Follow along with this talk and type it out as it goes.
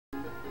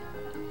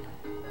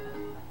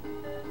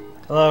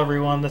Hello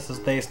everyone, this is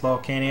Baseball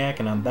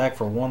Caniac and I'm back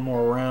for one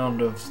more round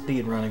of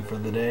speedrunning for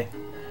the day.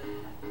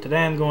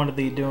 Today I'm going to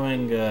be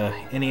doing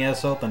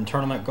NES Open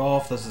Tournament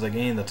Golf. This is a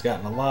game that's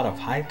gotten a lot of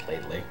hype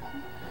lately.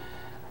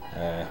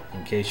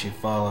 In case you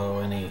follow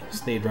any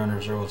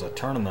speedrunners, there was a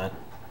tournament,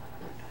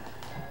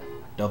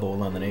 double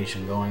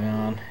elimination going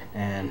on,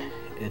 and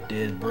it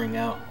did bring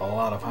out a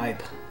lot of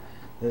hype.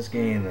 This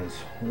game is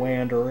way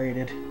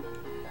underrated,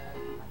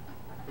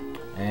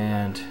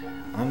 and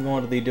I'm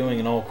going to be doing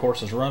an all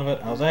courses run of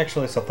it. I was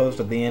actually supposed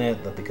to be in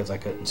it, but because I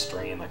couldn't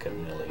stream, I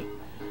couldn't really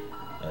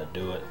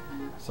do it.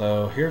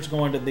 So here's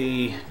going to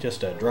be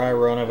just a dry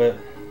run of it.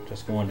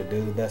 Just going to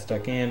do the best I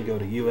can. Go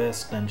to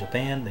US, then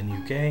Japan, then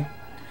UK.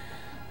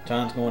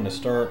 Time's going to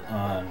start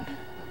on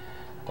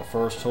the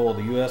first hole of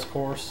the US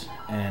course,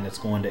 and it's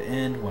going to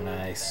end when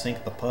I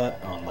sink the putt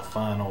on the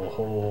final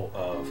hole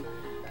of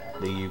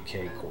the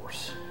UK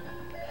course.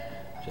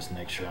 Just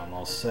make sure I'm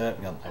all set.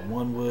 Got my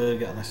one wood,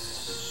 got my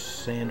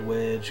sand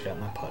wedge, got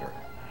my putter.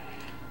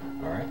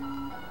 Alright.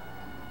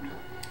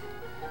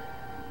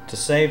 To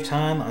save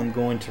time, I'm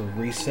going to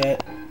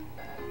reset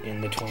in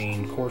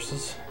between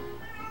courses.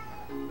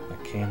 My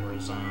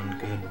camera's on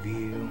good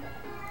view.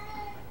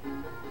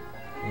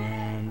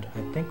 And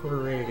I think we're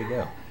ready to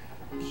go.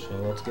 So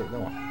let's get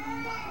going.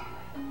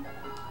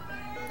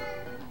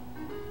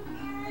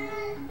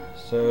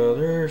 So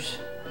there's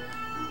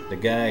the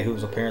guy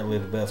who's apparently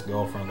the best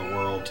golfer in the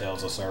world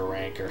tells us our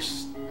rank, our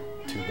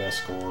two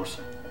best scores.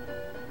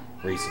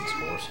 Recent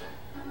scores.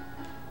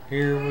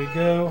 Here we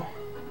go.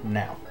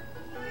 Now.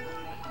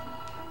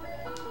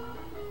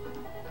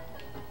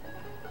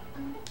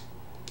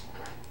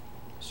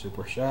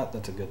 Super shot.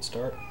 That's a good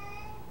start.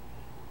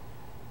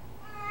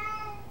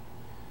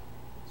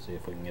 See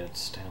if we can get it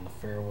to down the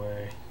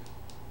fairway.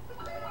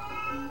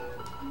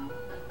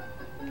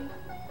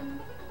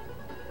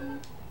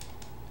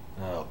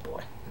 Oh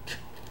boy.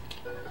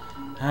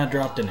 I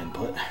dropped an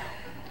input.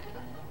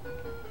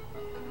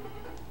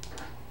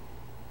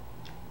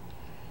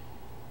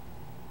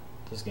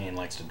 This game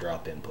likes to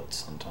drop inputs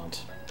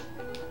sometimes.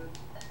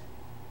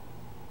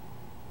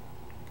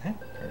 Okay,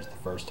 there's the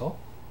first hole.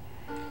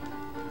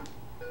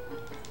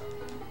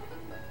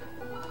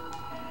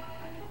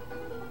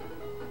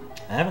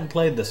 I haven't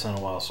played this in a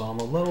while, so I'm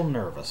a little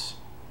nervous.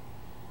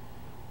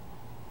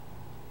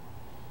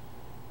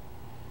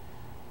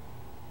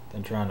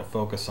 Been trying to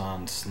focus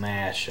on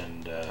Smash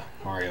and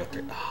Mario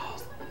 3. Oh,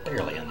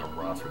 barely in the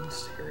rough. Are you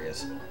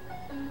serious?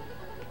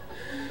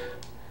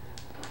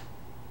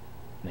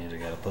 Means I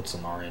gotta put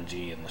some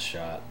RNG in the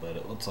shot, but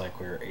it looks like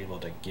we were able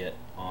to get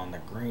on the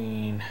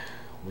green.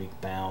 Weak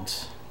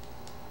bounce.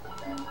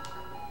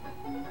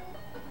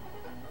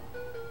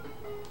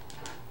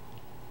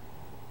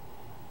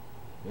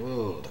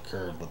 Ooh, the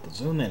curve, but the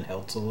zoom in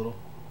helps a little.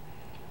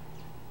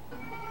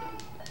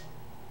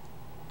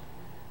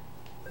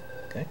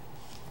 Okay.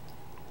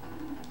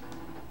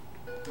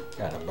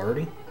 Got a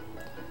birdie.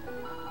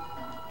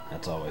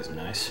 That's always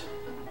nice.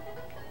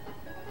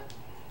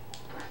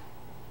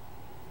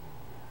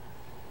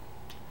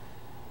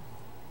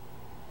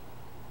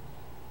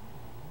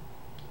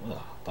 Ugh,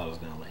 thought I was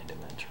going to land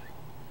in that tree.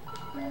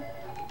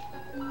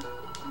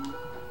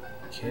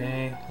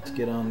 Okay, let's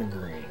get on the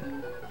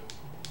green.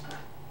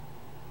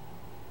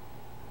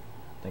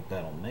 Think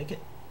that'll make it?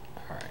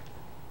 Alright.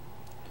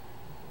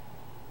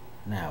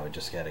 Now we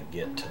just got to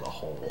get to the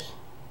hole.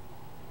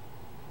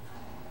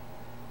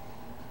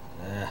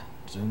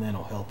 Zoom in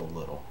will help a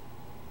little.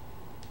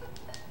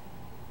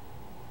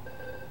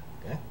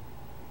 Okay.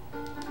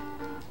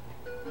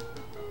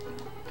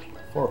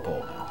 4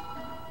 hole now.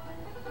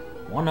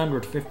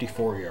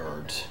 154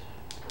 yards.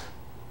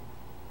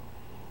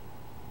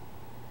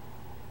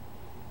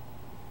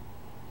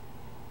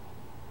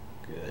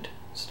 Good.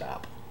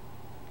 Stop.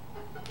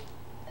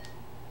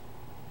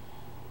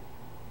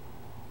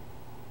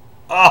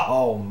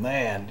 Oh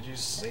man, did you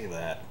see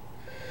that?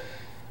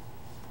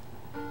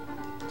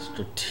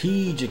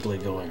 Strategically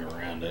going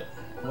around it.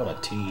 What a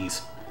tease.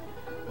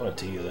 What a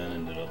tease that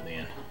ended up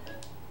being.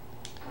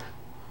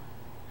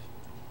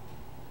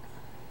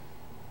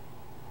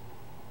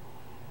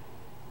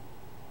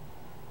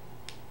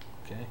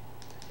 Okay.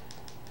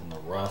 In the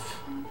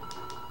rough.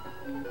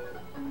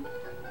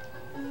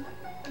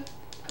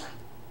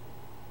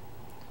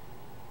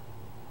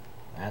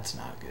 That's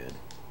not good.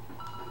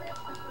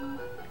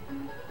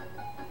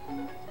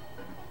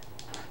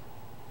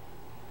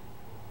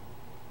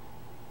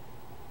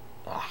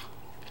 Ah.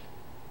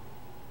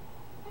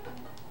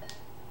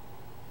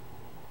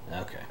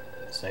 Okay.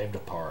 Saved a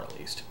par at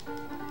least.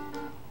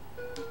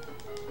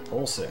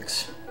 Hole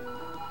 6.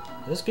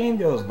 This game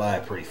goes by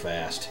pretty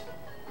fast.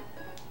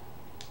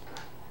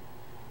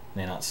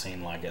 May not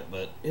seem like it,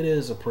 but it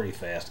is a pretty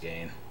fast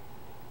game.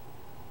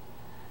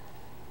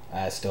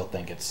 I still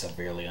think it's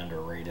severely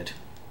underrated.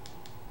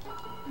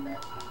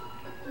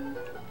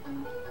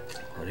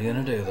 What are you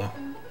gonna do, though?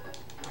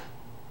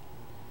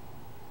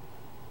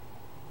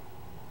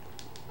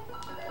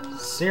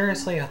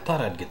 Seriously, I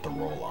thought I'd get the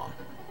roll on.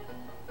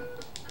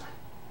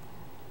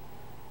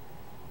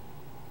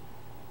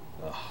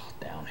 Ugh,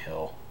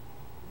 downhill.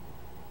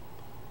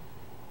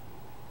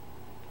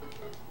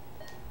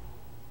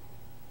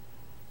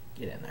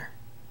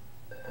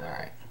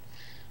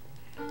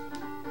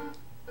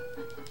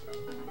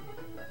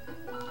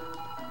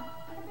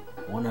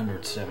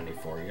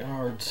 174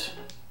 yards.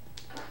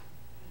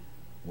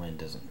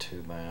 Wind isn't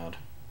too bad.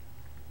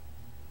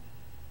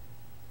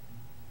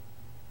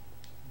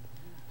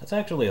 That's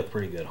actually a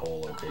pretty good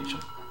hole location.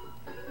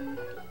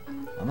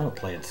 I'm gonna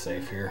play it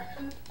safe here.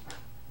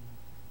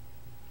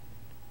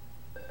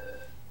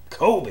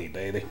 Kobe,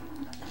 baby.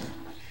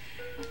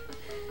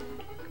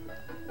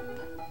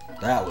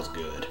 That was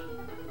good.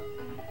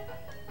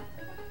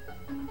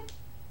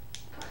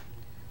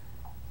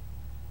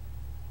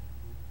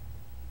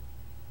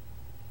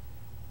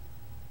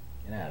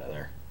 Get out of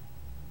there.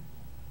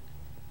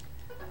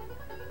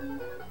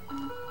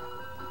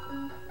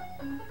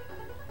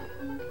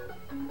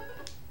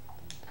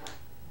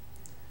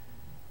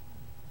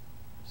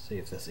 See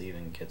if this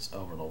even gets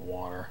over the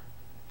water.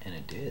 And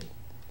it did.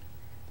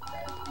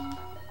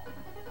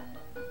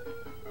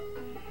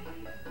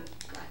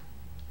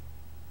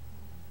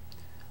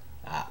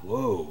 Ah,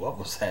 whoa, what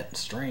was that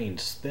strange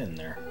spin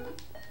there?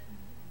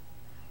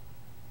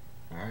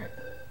 Alright.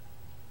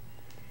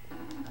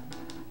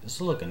 This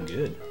is looking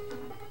good.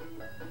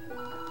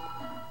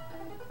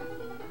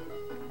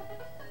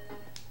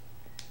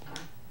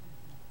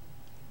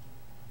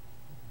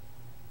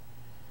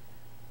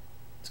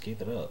 Let's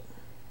keep it up.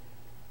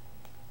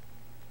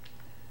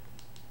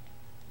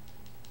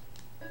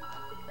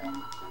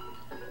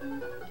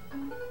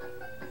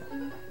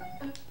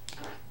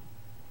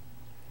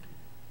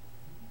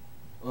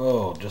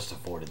 Oh, just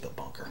avoided the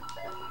bunker.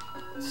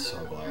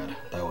 So glad.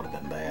 That would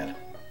have been bad.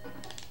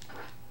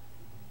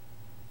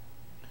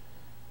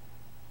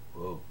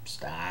 Whoa,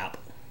 stop.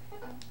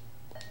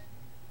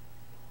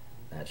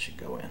 That should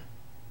go in.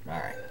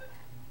 Alright.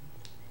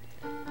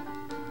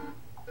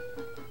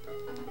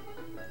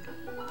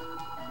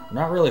 I'm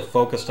not really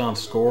focused on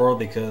score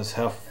because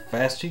how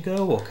fast you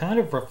go will kind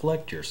of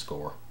reflect your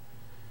score.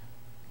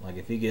 Like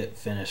if you get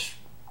finished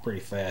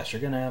pretty fast,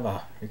 you're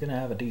gonna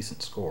have a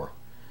decent score.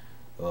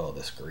 Oh,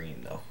 this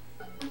green though.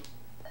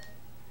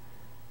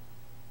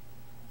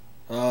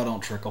 Oh,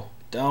 don't trickle.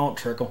 Don't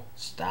trickle.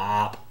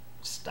 Stop.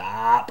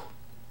 Stop.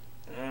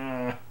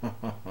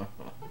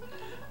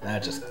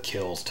 That just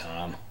kills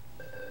time.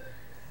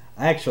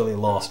 I actually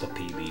lost a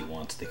PB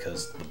once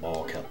because the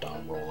ball kept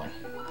on rolling.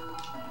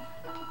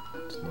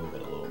 Let's move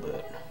it a little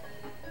bit.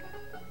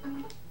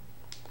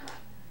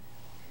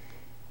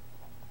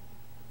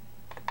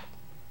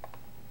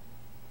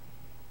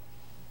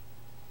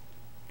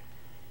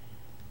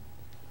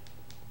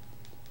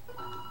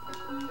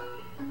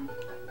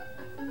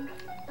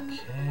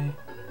 Okay.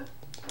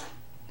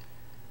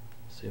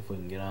 See if we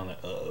can get on it.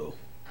 Uh-oh.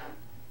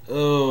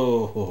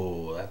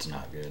 Oh, that's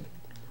not good.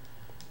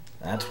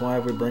 That's why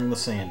we bring the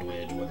sand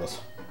wedge with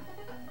us.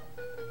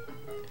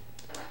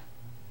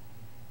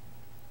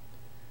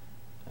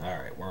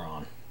 Alright, we're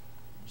on.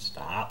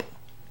 Stop.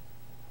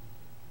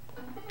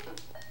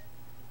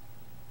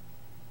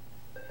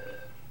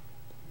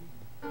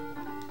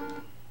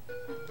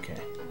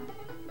 Okay.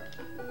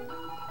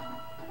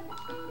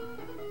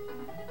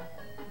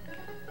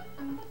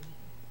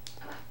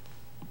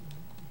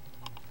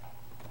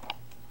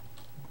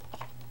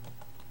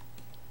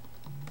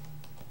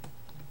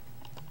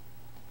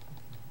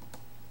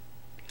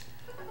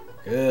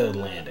 Good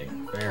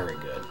landing. Very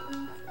good.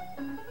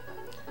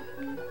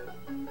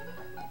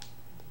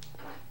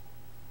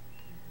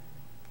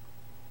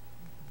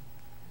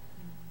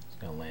 It's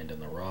going to land in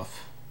the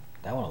rough.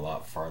 That went a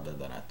lot farther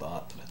than I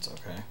thought, but it's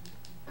okay.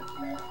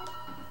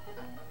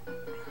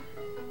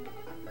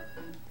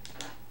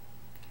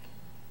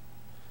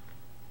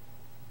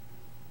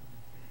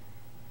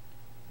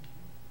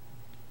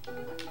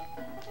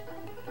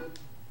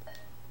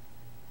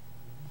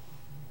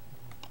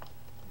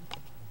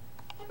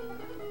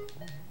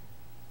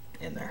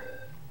 In there.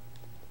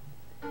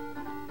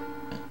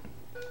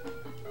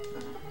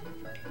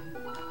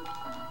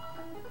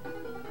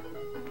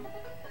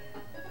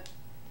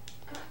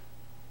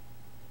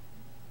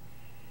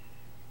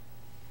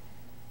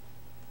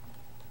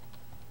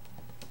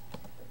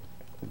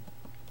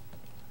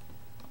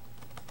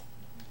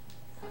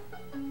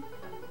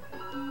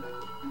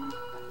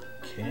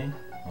 Okay,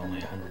 only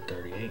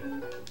 138.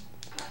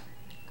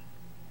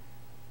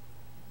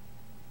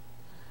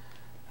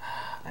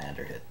 I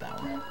underhit that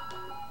one.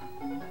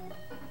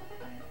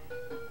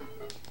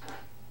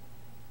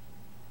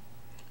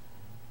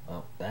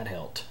 Oh, that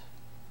helped.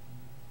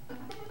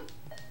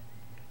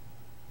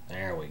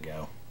 There we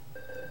go.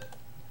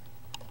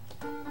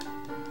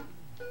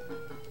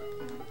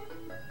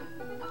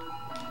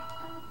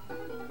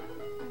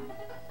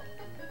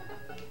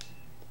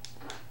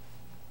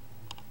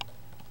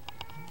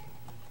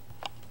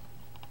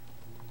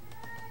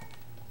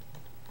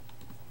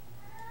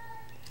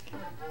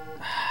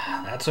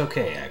 That's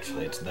okay,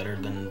 actually. It's better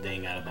than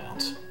being out of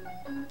bounds.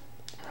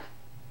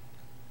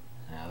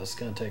 Now, this is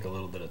going to take a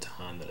little bit of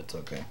time, but it's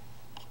okay.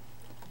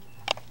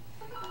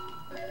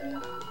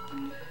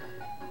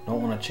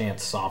 Don't want to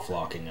chance soft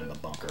locking in the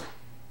bunker.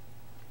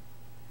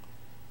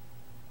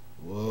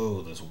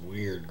 Whoa, this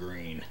weird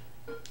green.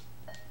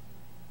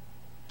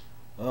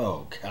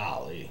 Oh,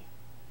 golly.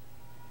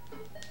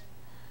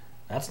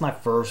 That's my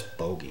first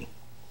bogey.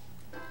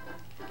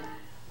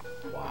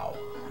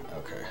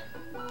 Okay.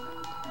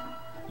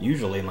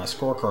 Usually my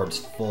scorecard's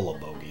full of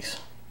bogeys.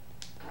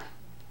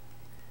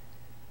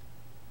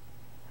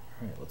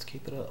 Alright, let's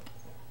keep it up.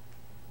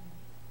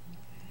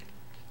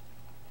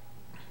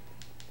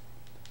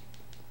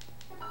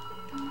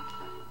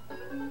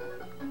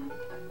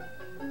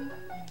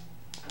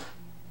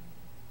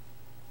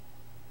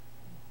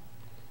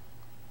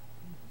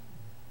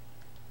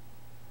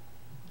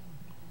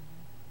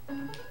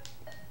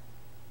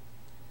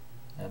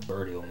 That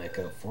birdie will make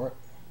up for it.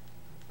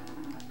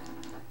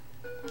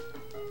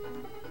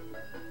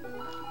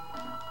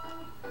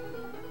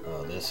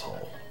 Oh, this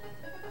hole.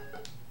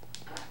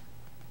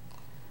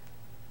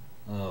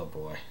 Oh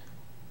boy.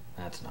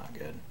 That's not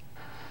good.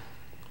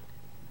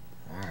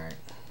 Alright.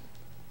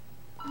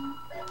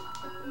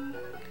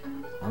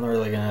 I'm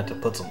really gonna have to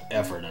put some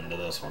effort into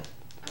this one.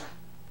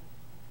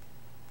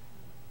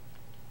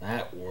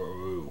 That,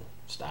 whoa,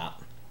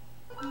 stop.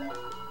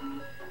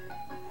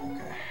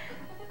 Okay.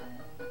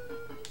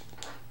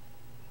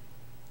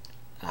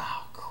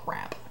 Oh,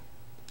 crap.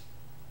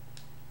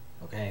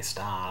 Okay,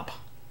 stop.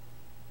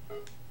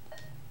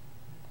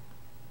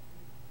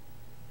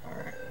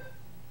 Alright.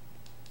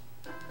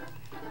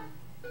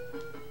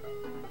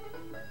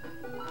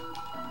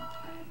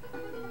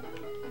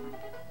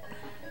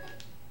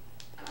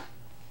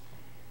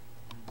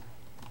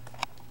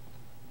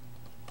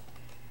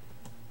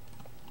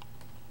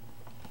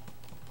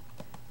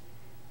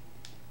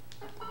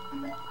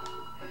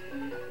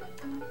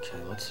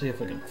 Okay, let's see if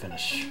we can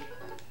finish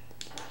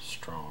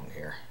strong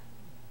here.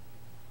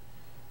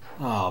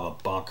 Oh,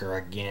 the bunker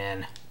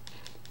again.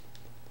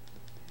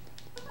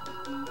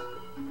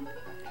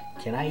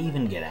 Can I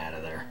even get out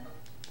of there?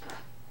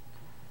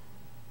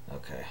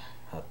 Okay,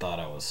 I thought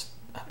I was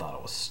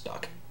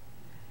stuck.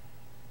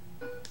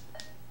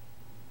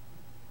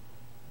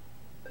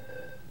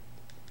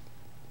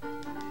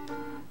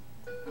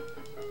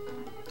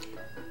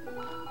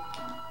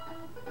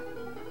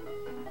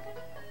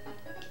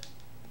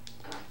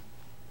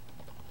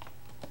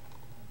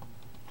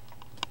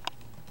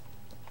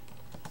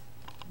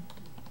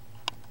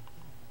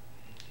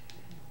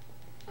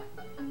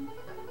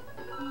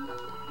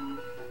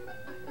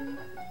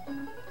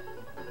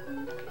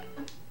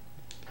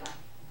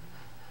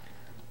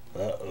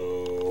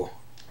 Uh-oh.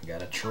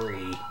 Got a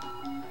tree.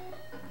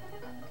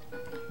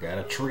 Got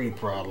a tree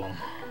problem.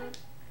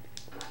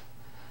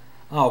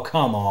 Oh,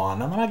 come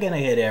on. I'm not going to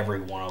hit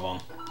every one of them.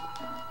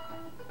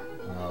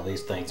 Oh,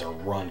 these things are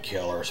run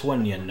killers.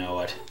 Wouldn't you know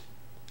it?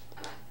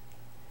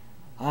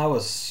 I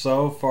was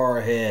so far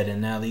ahead,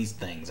 and now these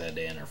things had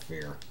to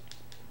interfere.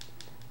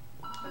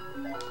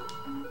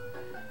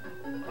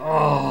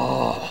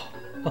 Oh.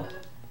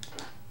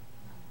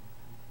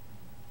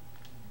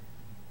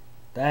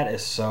 That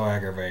is so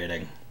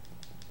aggravating.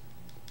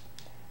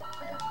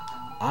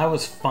 I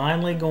was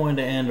finally going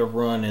to end a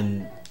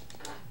run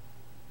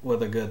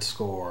with a good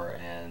score,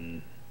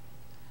 and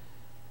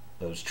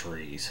those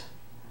trees.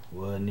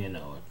 Wouldn't you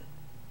know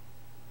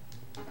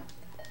it?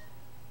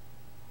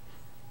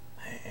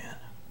 Man.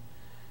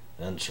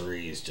 Them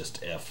trees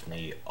just effed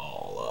me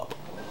all up.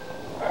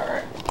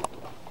 Alright.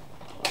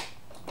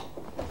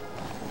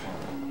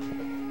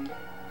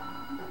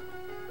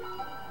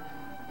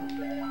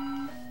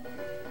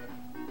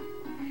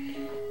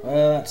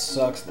 Well, that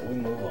sucks, but we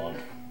move on.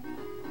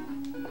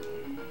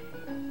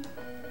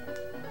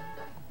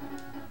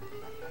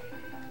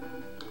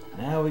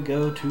 Now we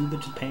go to the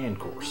Japan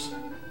course.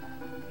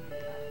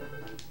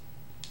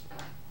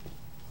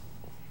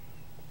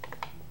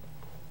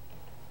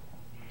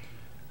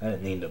 I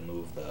didn't mean to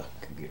move the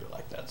computer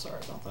like that.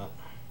 Sorry about that.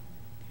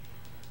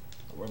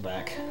 We're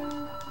back.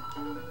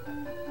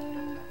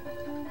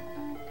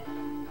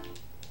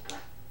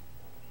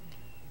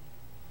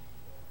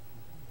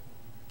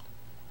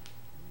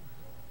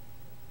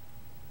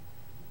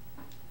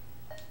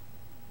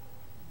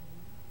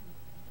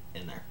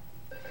 In there.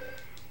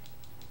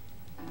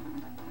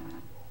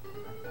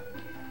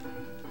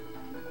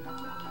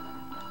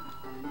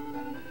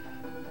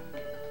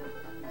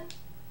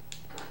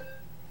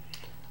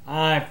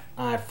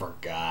 I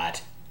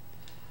forgot.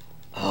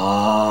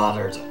 Ah,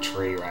 there's a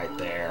tree right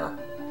there.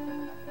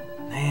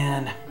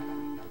 Man.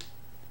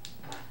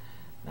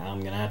 Now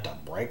I'm gonna have to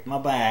break my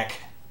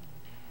back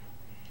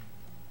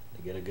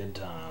to get a good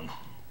time.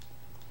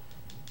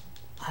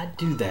 I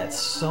do that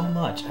so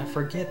much. I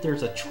forget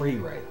there's a tree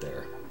right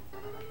there.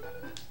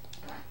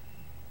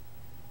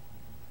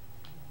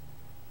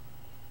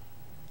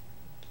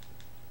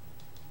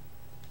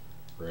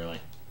 Really?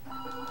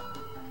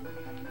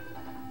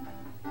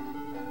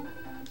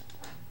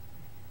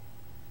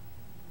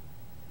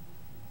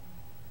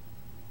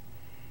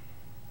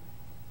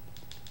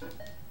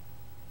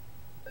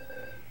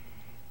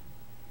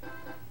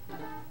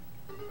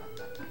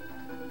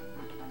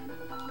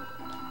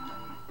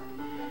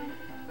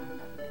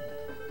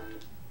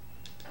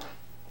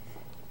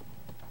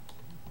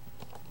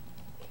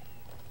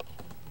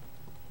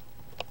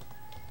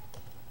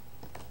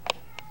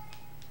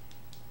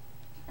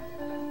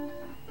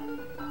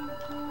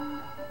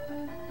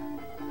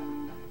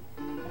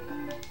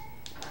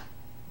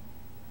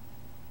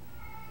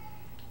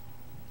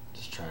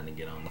 to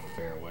get on the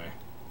fairway.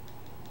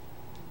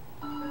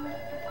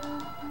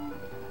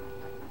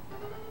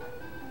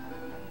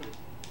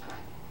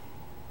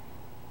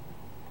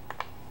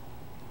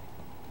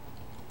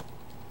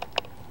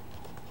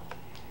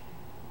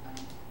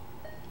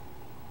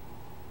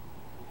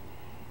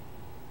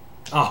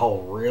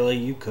 Oh, really?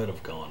 You could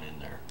have gone in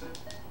there.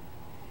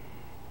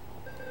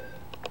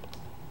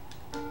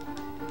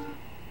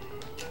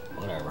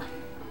 Whatever.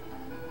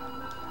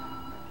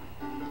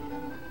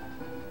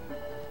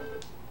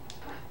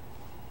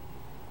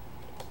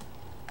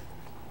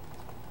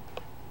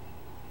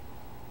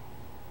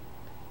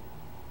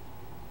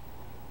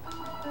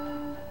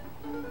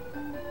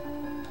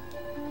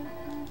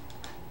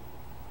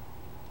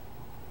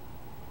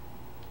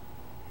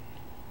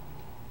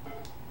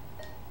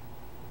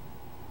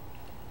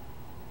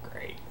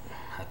 Great.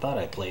 I thought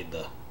I played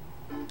the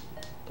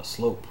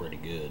slope pretty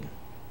good.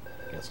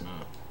 Guess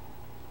not.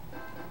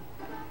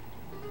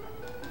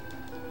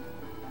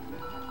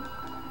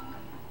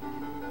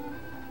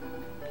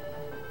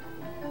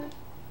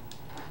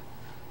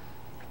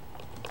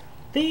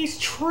 These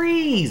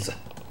trees!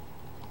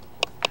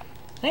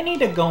 They need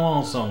to go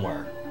on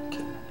somewhere.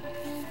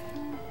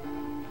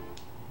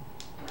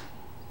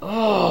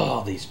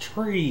 Oh, these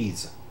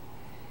trees.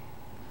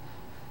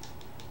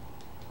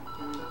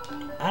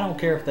 I don't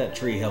care if that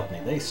tree helped me.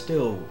 They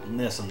still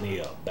messing me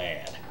up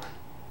bad.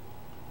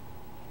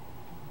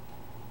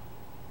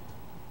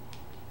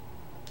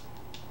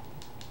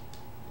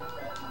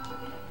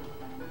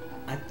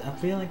 I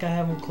feel like I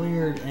have them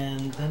cleared,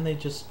 and then they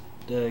just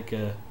like,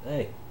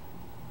 hey,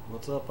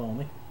 what's up,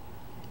 homie?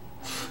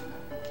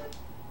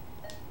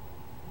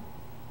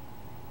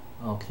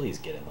 Oh, please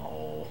get in the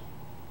hole.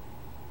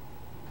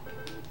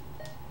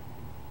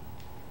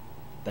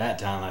 That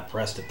time I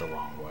pressed it the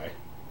wrong way.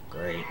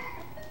 Great.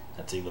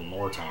 That's even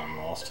more time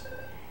lost.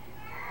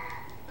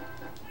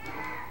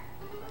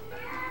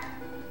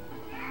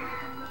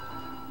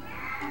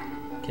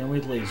 Can we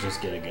please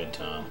just get a good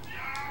time?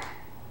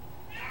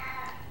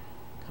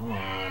 Come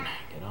on,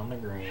 get on the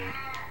green.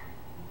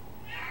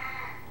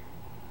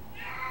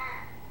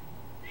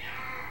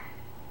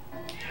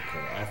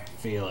 Okay, I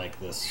feel like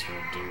this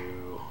will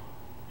do...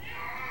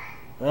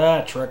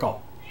 Ah,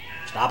 trickle.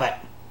 Stop it.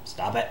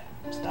 Stop it.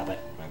 Stop it.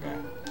 Okay.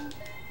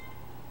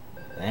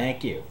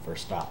 Thank you for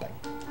stopping.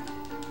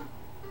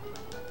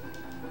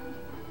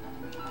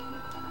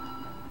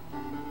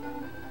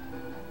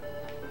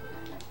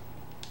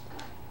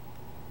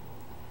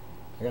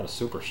 I got a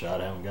super shot.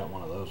 I haven't got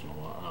one of those in a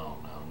while. Oh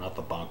no, not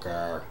the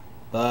bunker.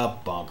 The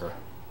bunker.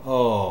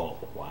 Oh,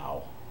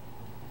 wow.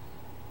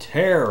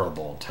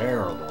 Terrible,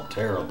 terrible,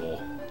 terrible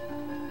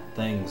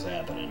things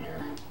happening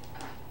here.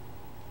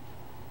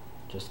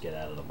 Just get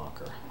out of the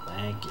bunker.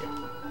 Thank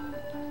you.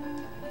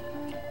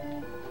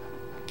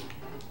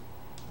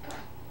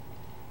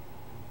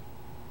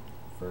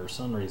 For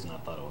some reason I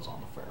thought it was on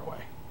the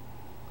fairway.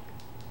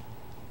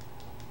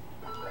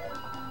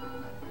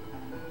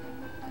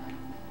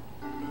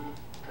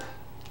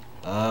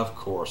 Of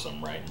course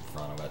I'm right in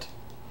front of it.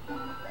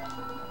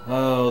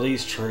 Oh,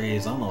 these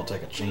trees. I'm going to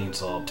take a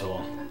chainsaw to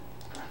them.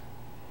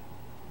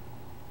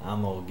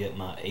 I'm going to get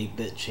my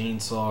 8-bit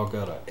chainsaw,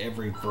 go to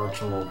every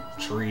virtual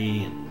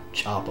tree and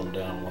chop them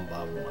down one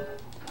by one.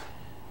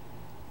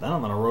 Then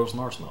I'm going to roast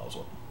marshmallows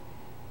with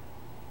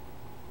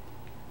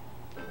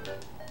them.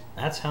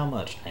 That's how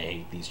much I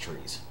hate these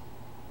trees.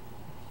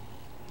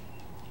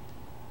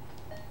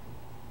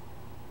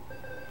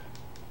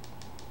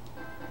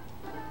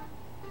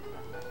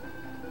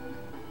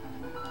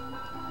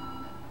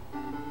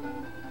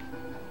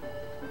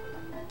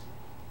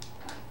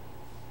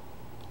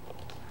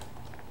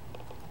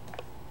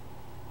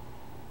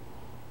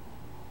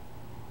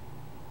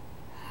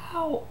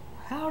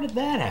 How did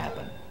that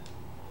happen?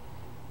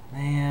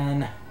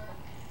 Man,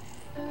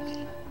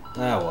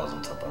 that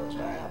wasn't supposed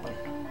to happen.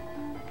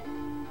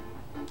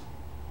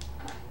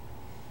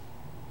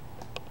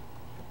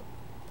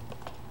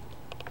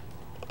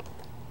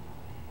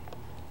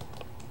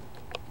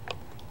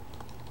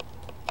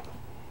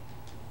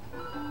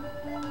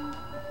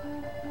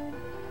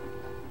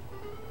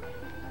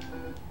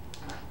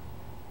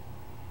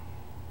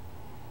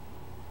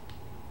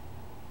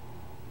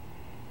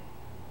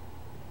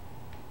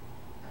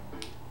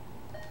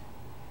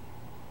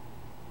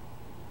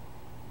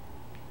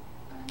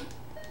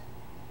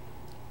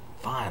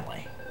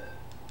 Finally.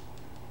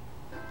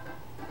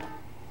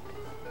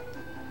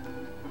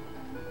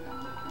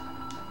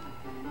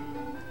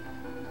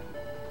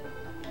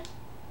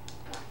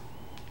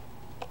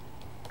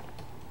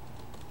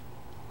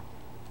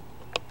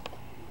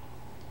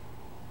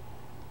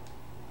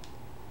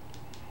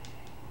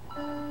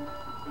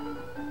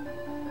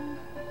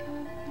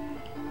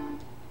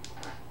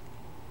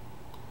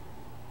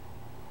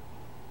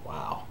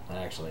 Wow, that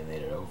actually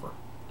made it over.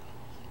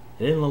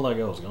 It didn't look like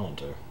I was going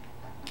to.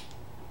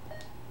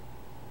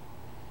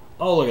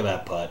 Oh, look at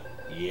that putt.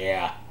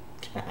 Yeah.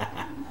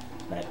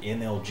 That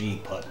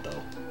MLG putt,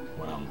 though,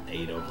 when I'm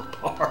 8 over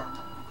par.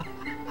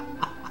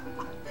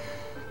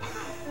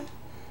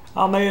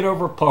 I'm 8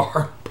 over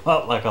par,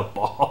 putt like a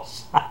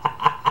boss.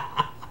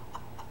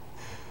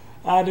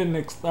 I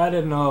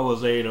didn't know it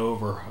was 8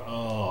 over.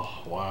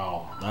 Oh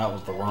wow, that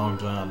was the wrong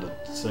time to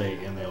say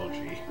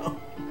MLG.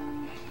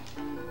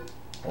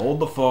 Hold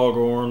the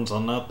foghorns.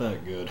 I'm not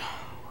that good.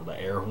 Or the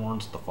air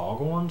horns, the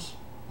foghorns,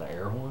 the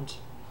air horns.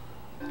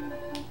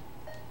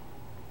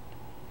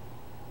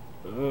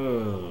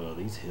 Ugh,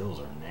 these hills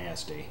are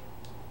nasty.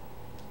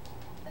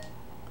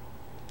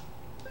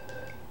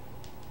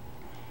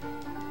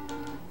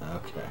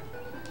 Okay.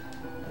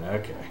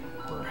 Okay.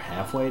 We're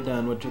halfway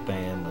done with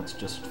Japan. Let's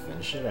just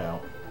finish it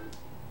out.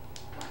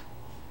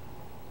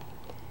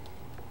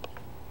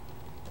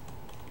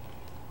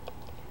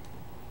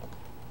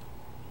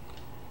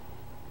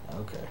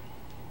 Okay.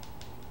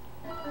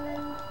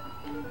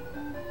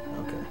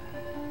 Okay.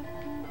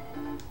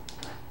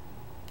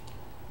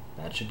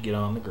 That should get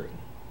on the green.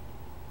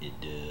 It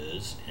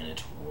does, and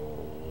it's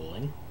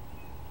rolling.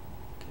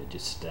 Could you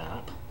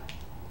stop?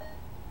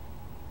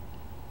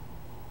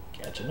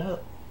 Catching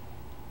up.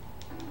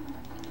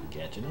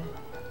 Catching up.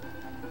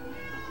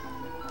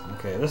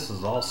 Okay, this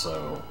is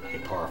also a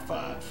par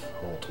 5,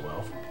 hole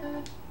 12.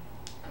 I'm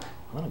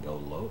gonna go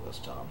low this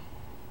time.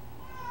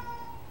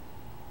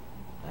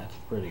 That's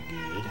pretty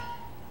good.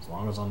 As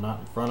long as I'm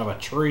not in front of a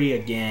tree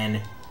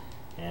again.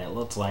 And it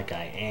looks like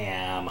I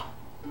am.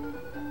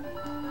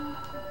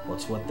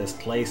 What's with this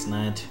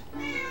placement?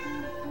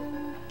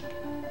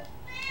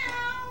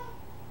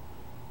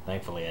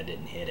 Thankfully I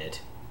didn't hit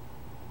it.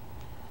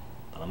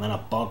 But I'm in a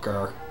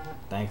bunker.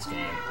 Thanks,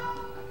 game.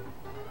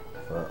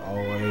 For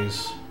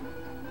always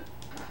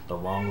the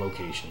wrong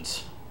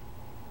locations.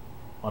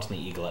 Watch me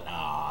eagle it.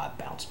 Ah,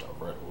 I bounced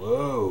over it.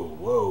 Whoa,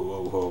 whoa,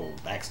 whoa, whoa.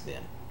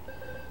 Backspin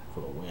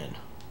for the win.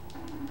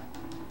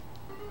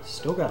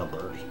 Still got a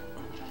birdie.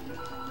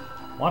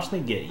 Watch me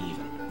get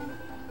even.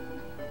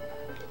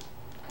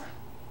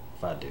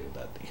 If I do,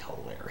 that'd be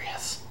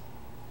hilarious.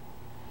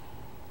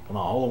 Come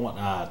on, hole in one.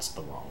 Ah, it's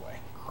the wrong way.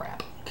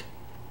 Crap.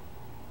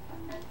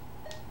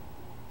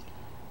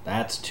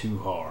 That's too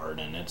hard,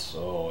 and it's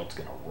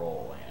gonna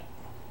roll in.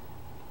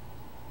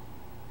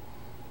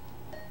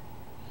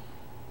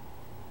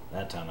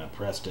 That time I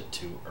pressed it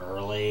too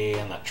early,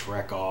 and the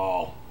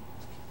trickle.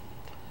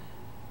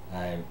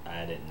 I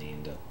didn't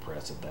need to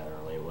press it that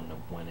early. It wouldn't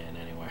have went in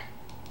anyway.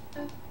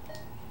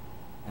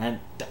 And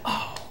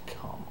oh,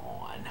 come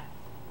on!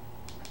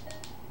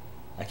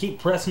 I keep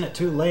pressing it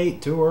too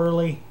late, too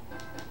early.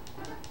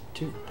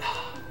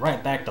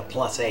 Right back to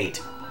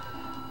 +8.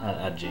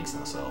 I jinxed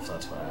myself.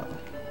 That's what happened.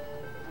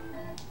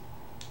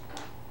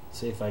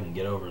 See if I can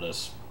get over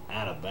this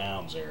out of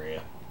bounds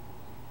area.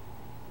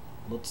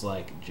 Looks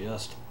like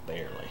just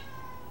barely.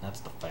 That's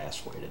the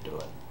fast way to do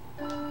it.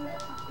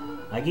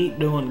 I keep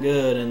doing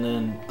good and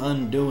then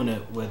undoing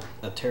it with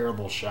a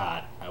terrible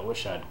shot. I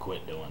wish I'd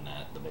quit doing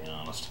that, to be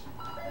honest.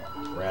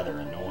 It's rather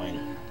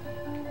annoying.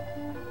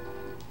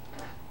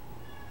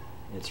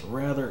 It's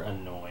rather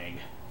annoying.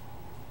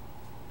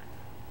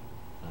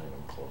 Not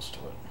even close to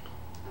it.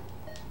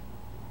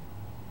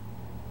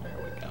 There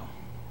we go.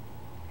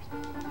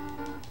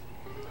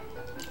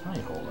 How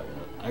many holes I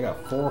got? I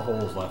got 4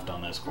 holes left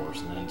on this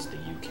course, and then it's the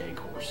UK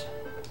course.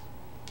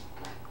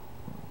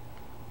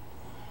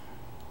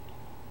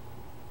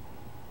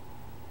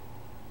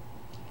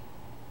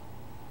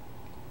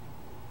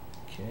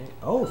 Okay.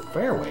 Oh,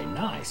 fairway,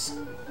 nice.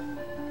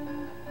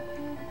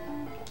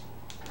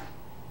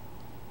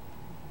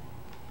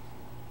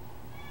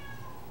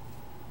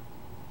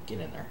 Get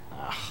in there.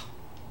 Ah.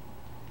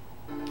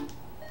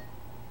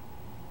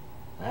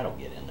 That'll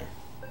get in there.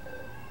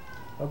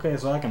 Okay,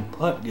 so I can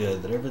putt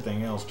good, but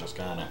everything else just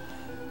kind of...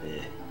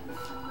 Eh.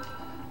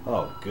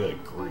 Oh,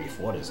 good grief.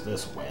 What is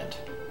this wind?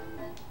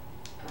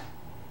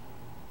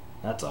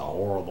 That's a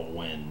horrible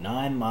wind.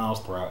 9 miles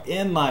per hour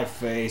in my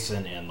face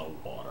and in the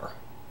water.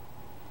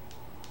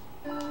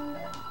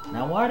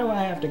 Now, why do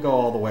I have to go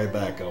all the way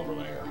back over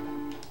there?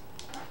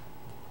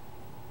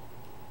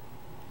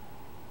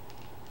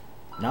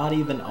 Not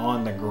even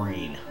on the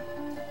green.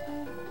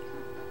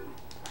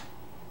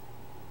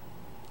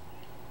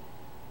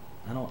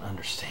 I don't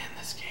understand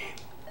this game.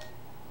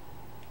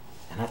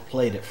 And I've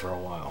played it for a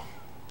while.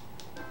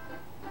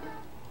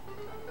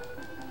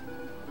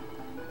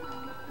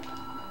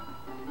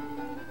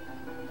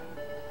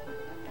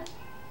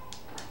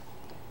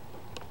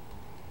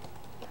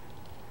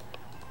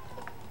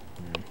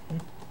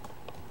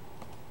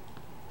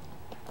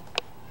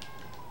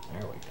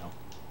 There we go.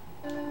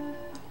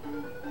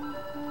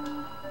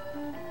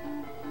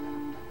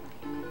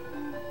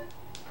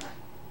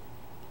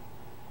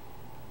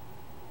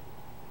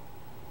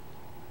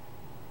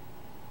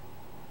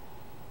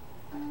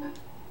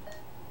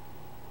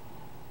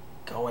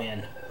 Go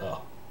in.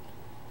 Oh.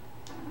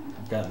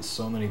 I've gotten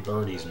so many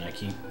birdies and I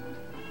keep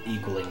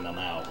equaling them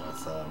out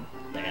with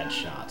bad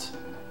shots.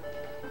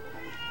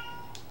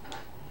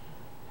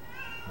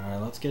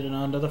 Alright, let's get it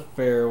onto the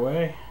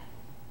fairway.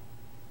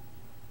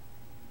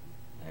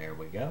 There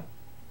we go.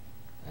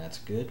 That's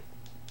good.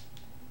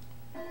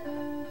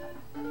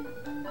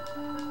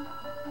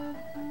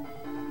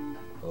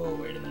 Oh,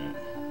 wait a minute.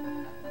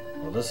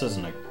 Well, this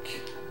isn't a...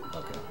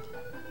 Okay.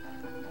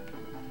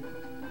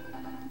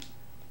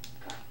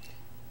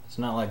 It's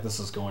not like this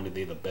is going to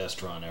be the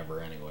best run ever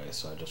anyway,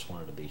 so I just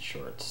wanted to be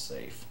sure it's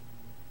safe.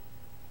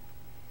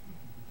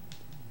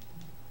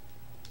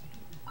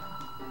 At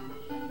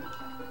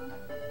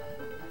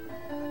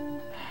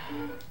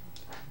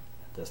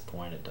this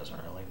point, it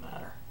doesn't really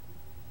matter.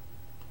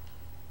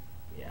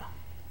 Yeah.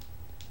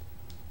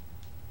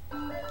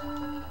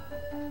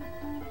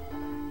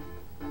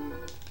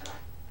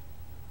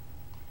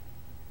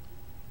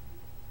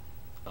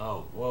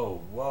 Oh, whoa,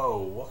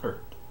 whoa,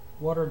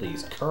 what are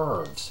these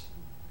curves?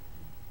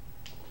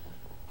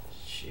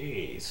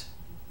 Jeez.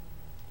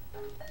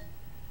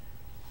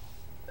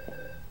 At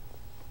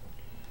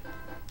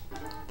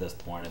this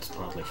point, it's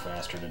probably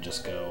faster to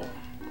just go.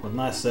 With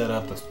my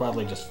setup, it's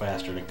probably just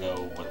faster to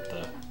go with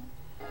the.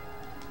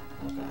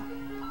 Okay.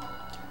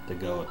 To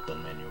go with the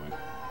menuing.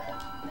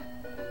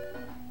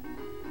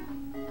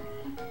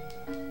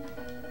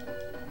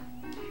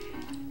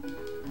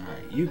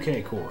 Alright,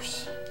 UK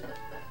course.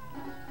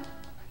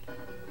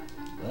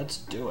 Let's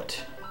do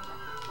it.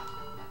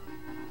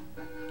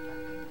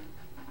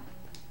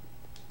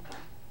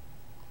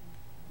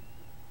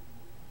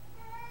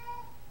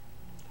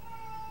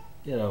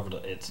 Get over to.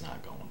 It's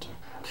not going to.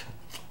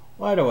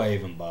 Why do I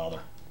even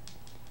bother?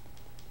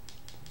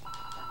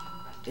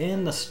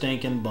 In the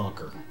stinking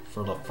bunker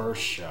for the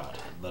first shot,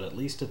 but at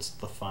least it's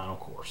the final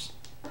course.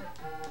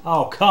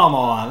 Oh, come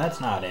on, that's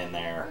not in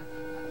there.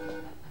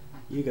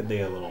 You could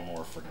be a little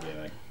more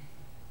forgiving.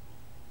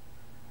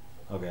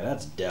 Okay,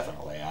 that's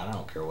definitely out. I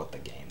don't care what the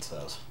game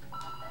says.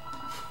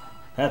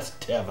 That's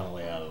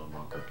definitely out of the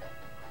bunker.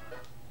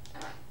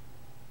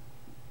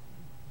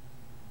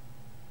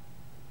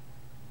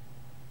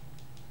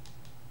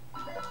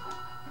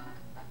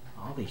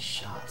 All these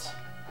shots.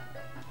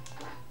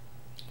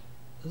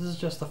 This is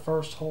just the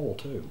first hole,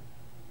 too.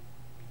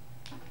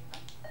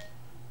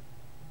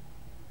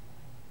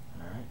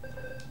 Alright.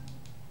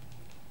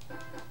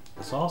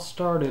 This all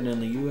started in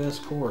the US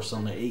course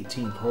on the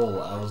 18th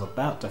hole. I was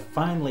about to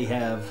finally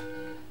have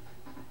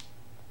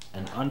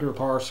an under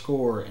par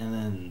score, and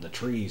then the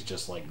trees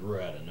just like grew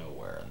out of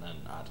nowhere, and then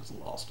I just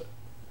lost it.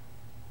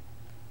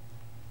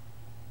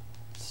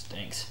 It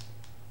stinks.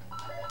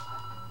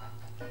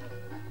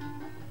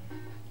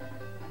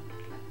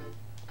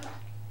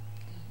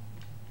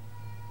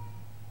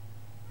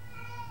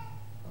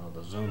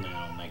 The zoom in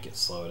will make it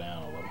slow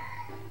down a little.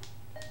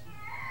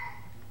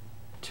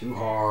 Too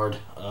hard.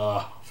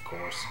 Of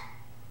course.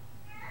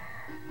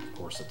 Of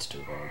course it's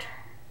too hard.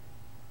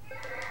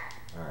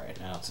 Alright,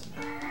 now it's in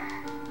there.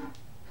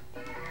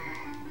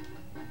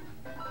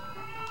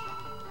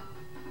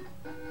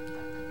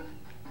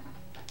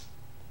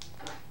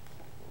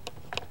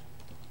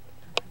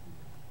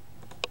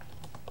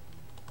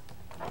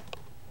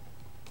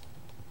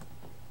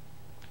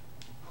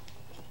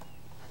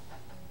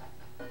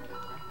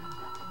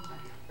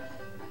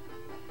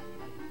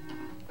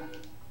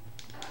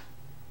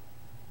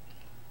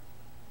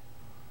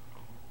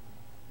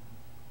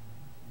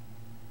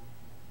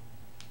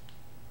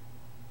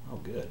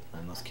 Good, I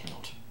must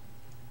count.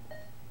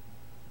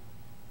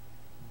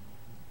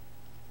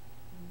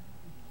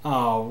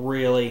 Oh,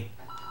 really?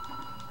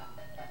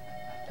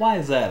 Why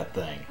is that a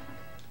thing?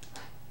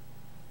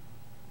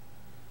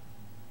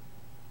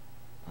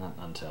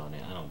 I'm telling you,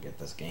 I don't get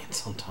this game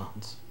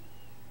sometimes.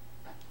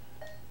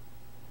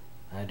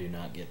 I do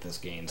not get this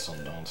game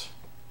sometimes.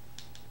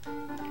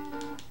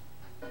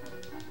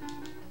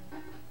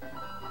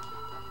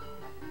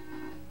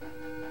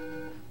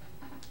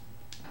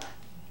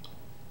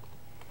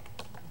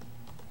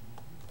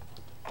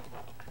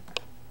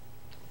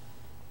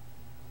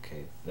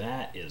 Okay,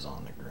 that is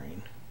on the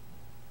green.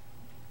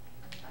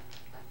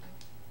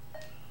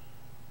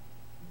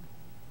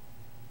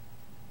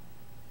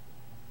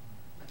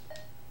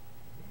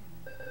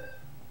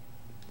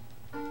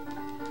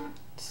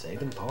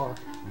 Saving par.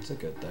 That's a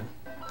good thing.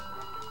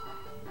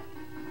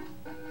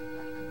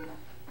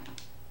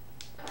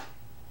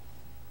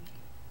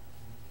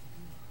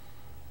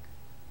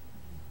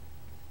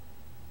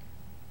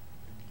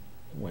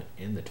 Went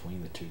in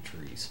between the two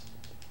trees.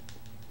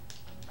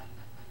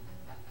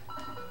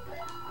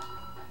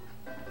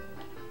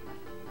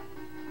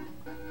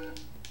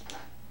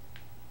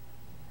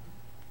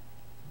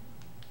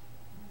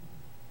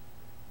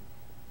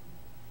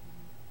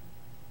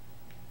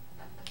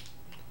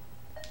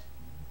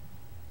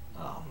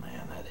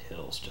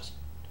 Just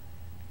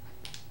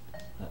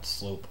that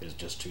slope is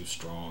just too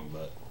strong,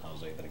 but I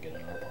was able to get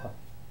another par.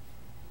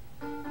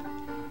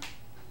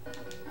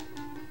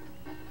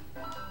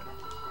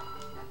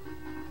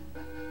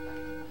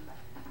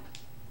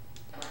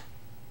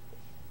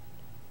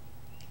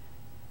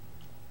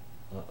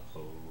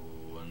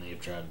 Uh-oh, and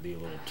they've tried to be a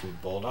little too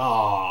bold.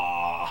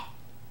 Ah,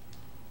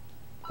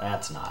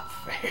 that's not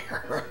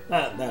fair.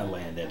 that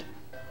landed.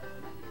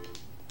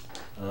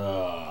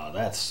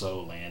 That's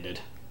so landed.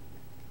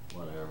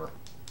 Whatever.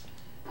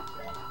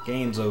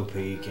 Game's OP,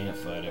 can't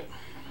fight it.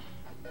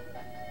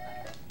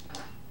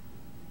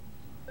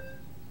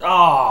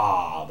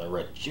 Ah, the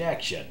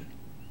rejection.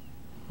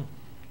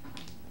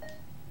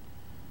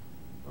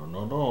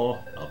 No,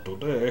 not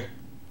today.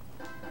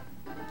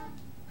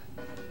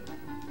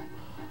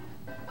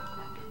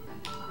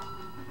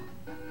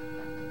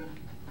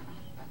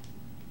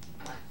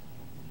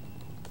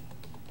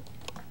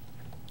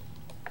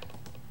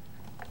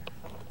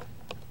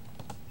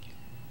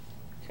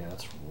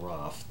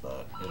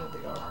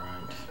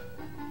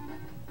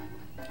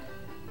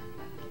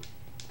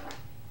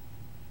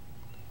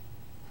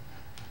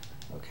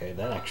 Okay,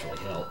 that actually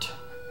helped.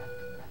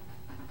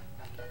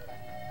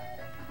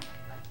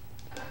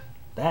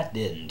 That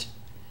didn't.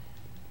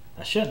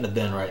 I shouldn't have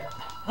been right.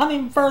 I'm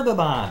even further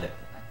behind it.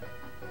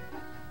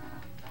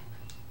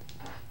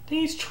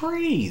 These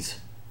trees!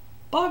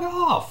 Bug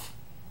off!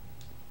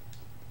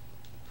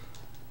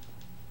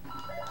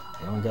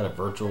 Anyone got a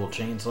virtual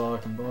chainsaw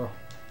I can borrow?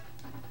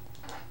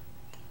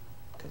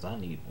 Because I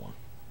need one.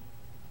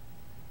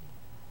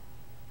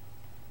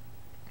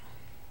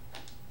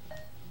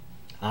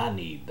 I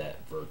need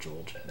that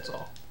virtual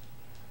chainsaw.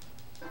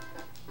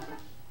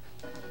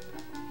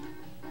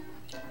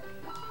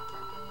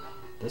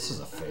 This is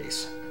a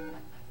face.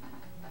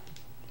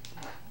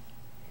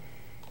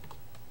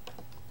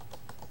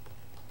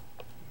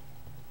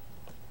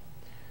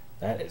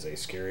 That is a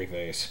scary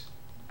face.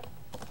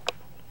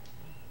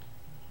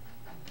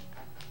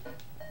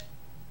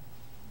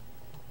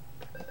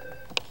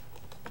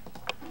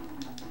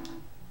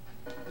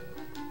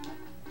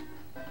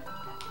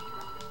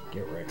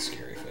 Get wrecked,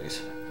 scary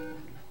face.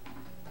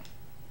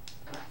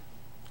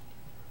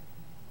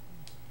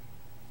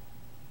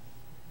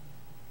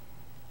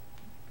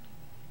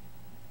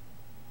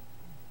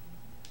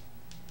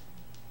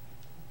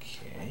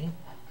 Okay.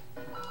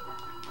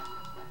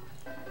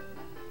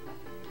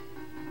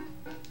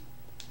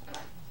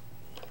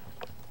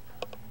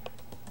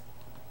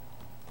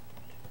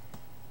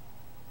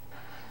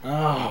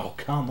 Oh,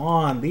 come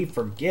on, be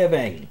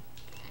forgiving.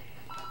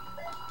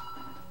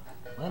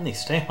 Let me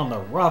stay on the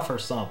rough or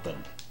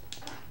something.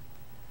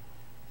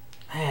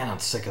 Man, I'm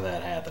sick of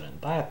that happening.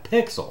 By a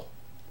pixel.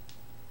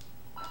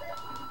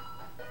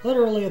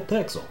 Literally a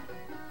pixel.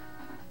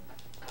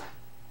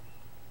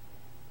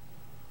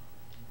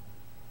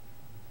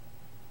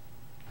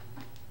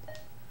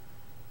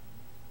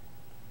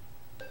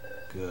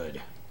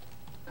 Good.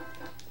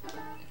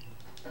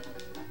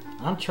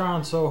 I'm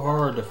trying so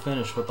hard to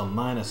finish with a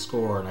minus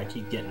score and I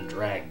keep getting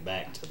dragged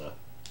back to the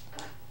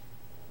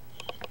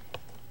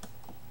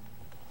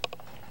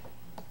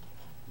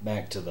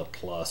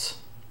plus.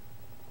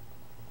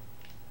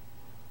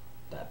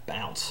 That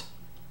bounce.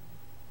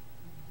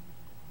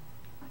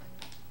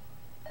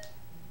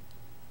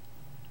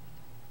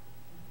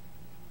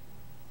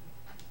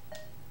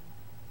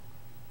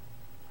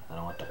 I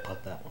don't have to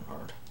putt that one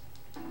hard.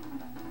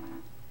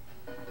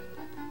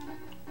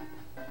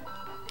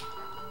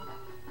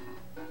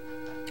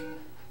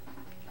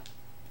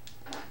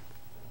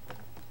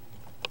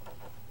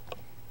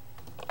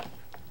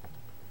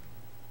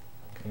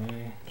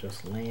 Okay,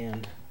 just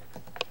land.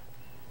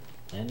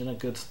 Land in a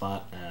good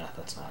spot.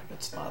 That's not a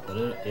good spot, but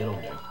it'll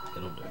do.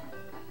 It'll do.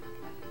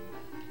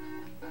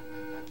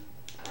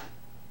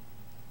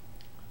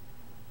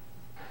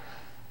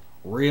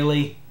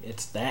 Really?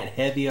 It's that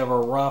heavy of a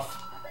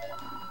rough?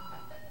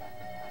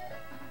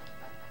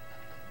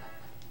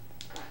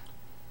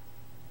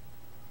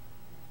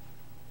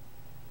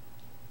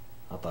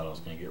 I thought I was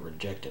going to get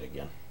rejected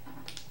again.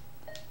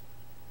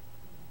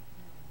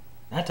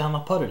 That time I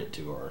putted it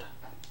too hard.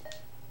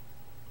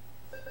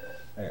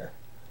 There.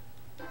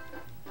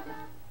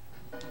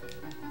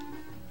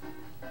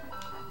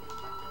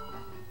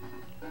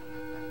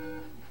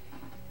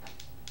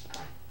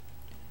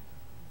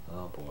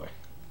 Oh boy.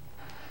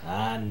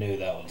 I knew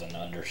that was an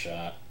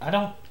undershot. I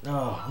don't...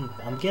 Oh,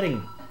 I'm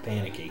getting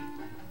panicky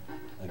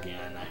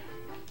again.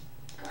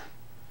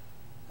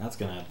 That's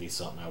going to have to be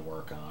something I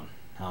work on.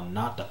 How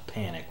not to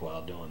panic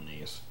while doing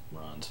these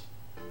runs.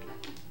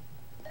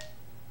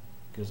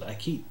 Because I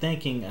keep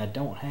thinking I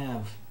don't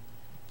have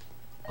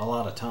a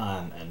lot of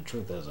time, and the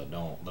truth is I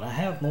don't. But I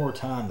have more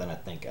time than I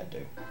think I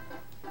do.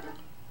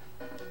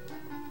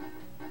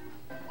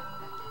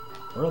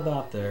 We're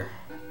about there.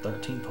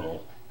 13th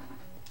hole.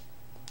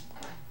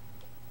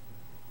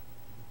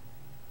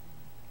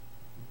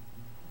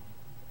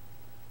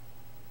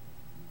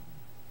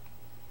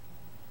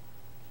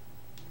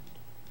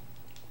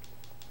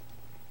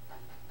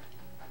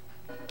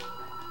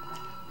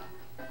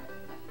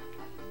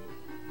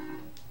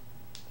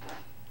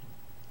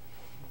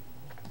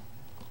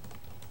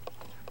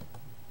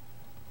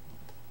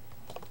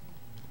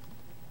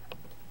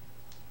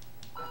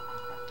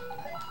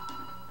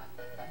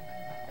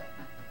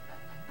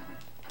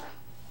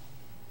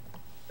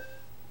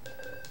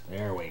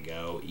 There we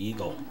go,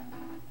 eagle.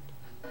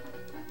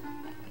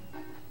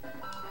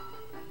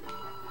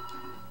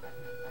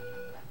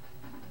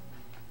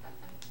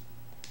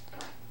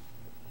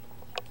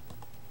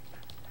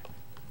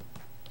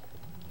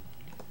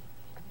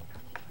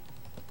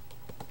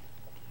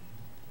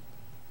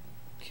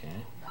 Okay.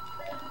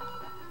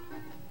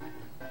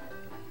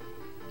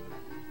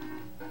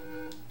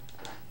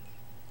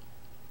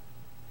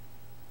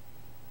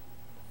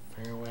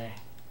 Fairway.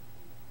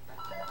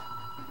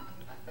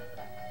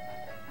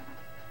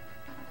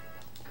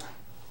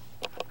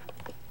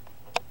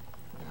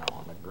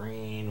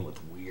 Green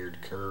with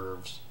weird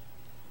curves.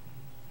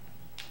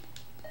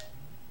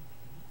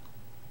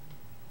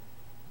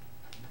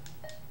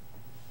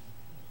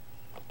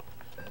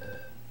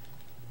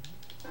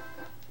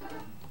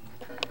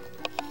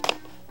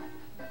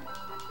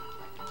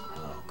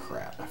 Oh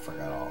crap, I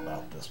forgot forgot all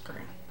about this screen.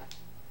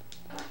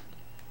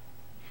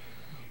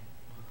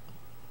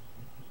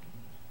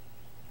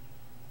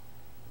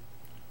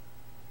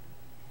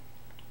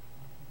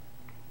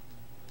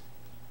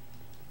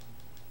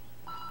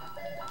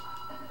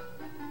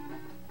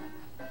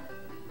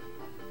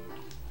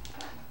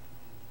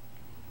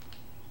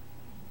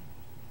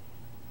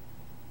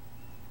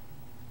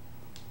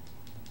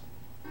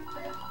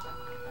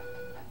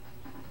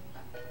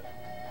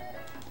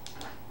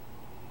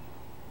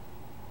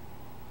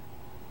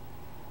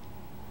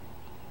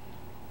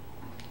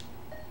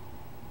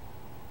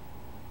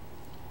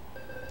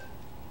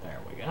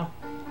 Yeah.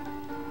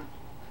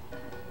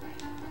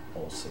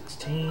 Hole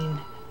 16.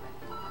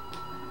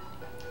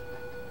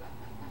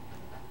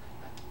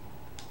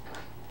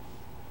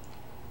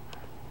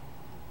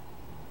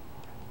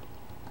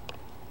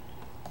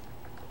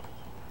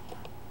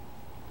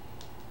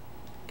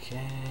 Okay.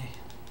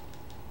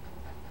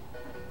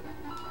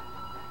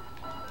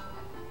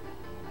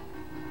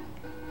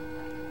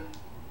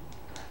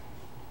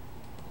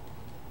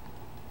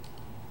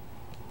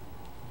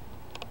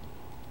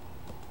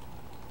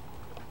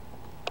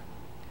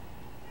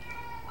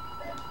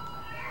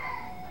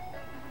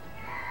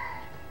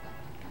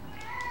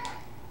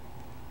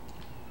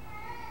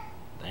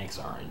 Thanks,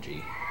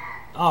 RNG.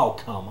 Oh,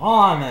 come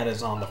on, that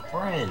is on the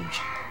fringe.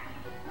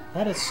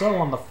 That is so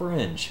on the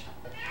fringe.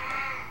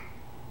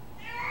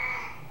 I'm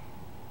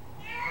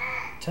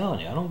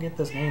telling you, I don't get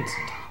this game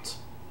sometimes.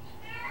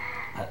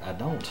 I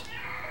don't.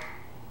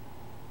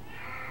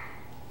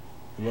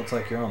 It looks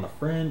like you're on the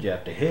fringe, you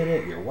have to hit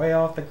it, you're way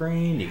off the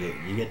green,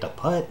 you get to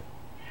putt.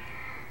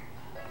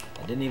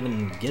 I didn't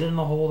even get in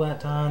the hole that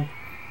time.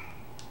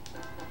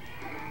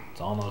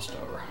 It's almost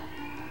over.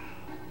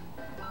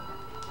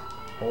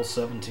 Hole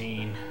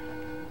 17.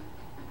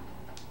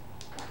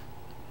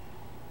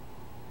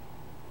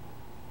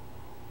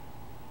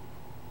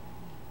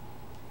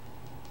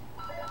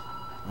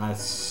 I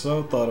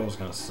so thought I was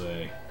going to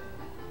say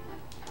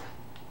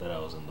that I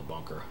was in the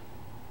bunker.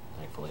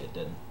 Thankfully it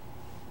didn't.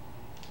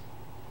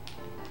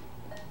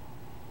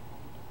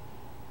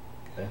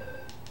 Okay.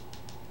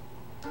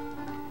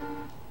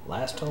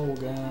 Last hole,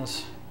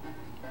 guys.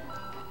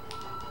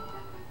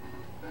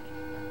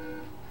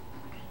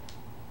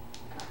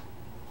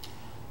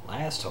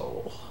 Last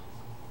hole.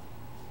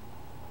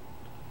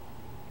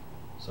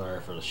 Sorry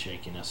for the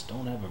shakiness.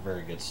 Don't have a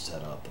very good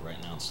setup. Right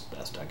now it's the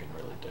best I can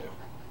really do.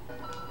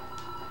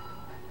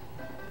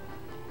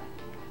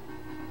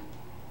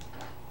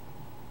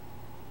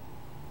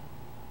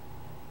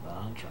 But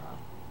I'm trying.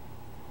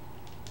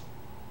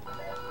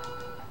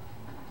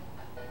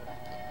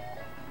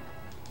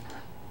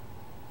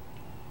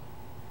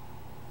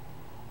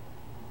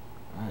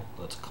 Alright,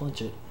 let's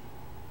clinch it.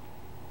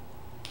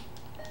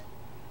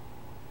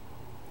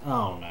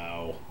 Oh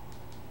no.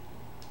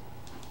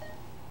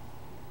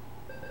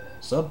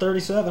 Sub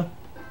 37.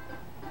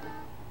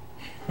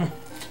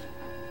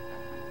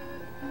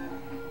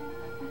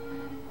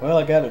 Well,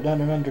 I got it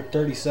done in under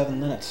 37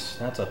 minutes.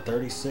 That's a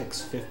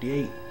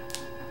 36:58.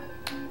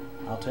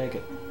 I'll take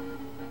it.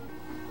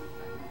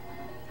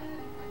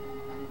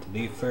 To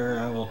be fair,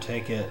 I will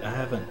take it. I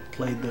haven't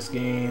played this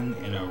game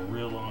in a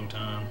real long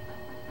time,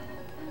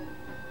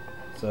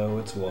 so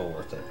it's well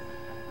worth it.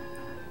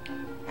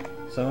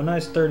 So a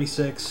nice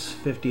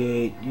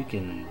 36:58. You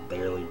can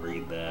barely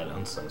read that.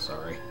 I'm so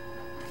sorry.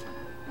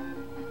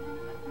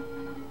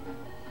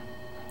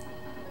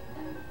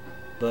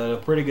 But a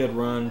pretty good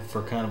run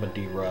for kind of a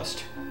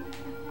derust.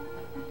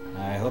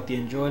 I hope you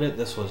enjoyed it.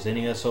 This was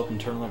NES Open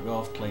Tournament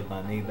Golf played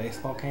by me,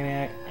 Baseball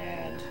Caniac,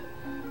 and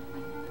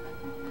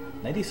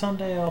maybe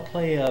someday I'll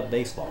play a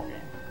baseball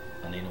game.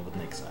 I mean, it would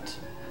make sense.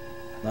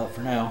 But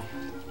for now,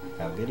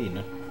 have a good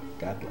evening.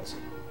 God bless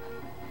you.